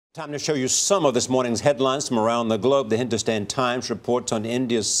Time to show you some of this morning's headlines from around the globe. The Hindustan Times reports on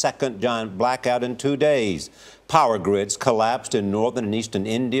India's second giant blackout in 2 days. Power grids collapsed in northern and eastern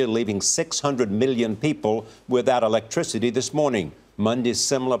India, leaving 600 million people without electricity this morning. Monday's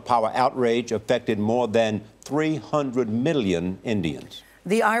similar power outrage affected more than 300 million Indians.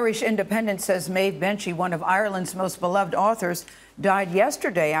 The Irish Independent says Maeve Binchy, one of Ireland's most beloved authors, died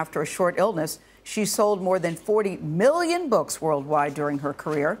yesterday after a short illness. She sold more than 40 million books worldwide during her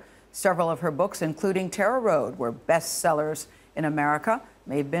career. Several of her books, including Tara Road, were bestsellers in America.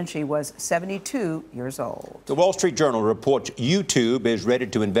 Maeve Binchy was 72 years old. The Wall Street Journal reports YouTube is ready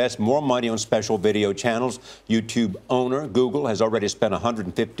to invest more money on special video channels. YouTube owner Google has already spent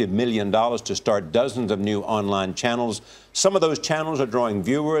 $150 million to start dozens of new online channels. Some of those channels are drawing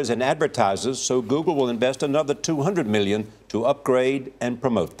viewers and advertisers, so Google will invest another $200 million to upgrade and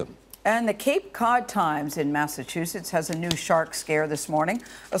promote them. And the Cape Cod Times in Massachusetts has a new shark scare this morning.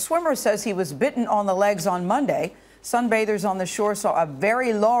 A swimmer says he was bitten on the legs on Monday. Sunbathers on the shore saw a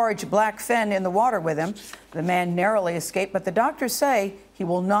very large black fin in the water with him. The man narrowly escaped, but the doctors say he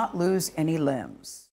will not lose any limbs.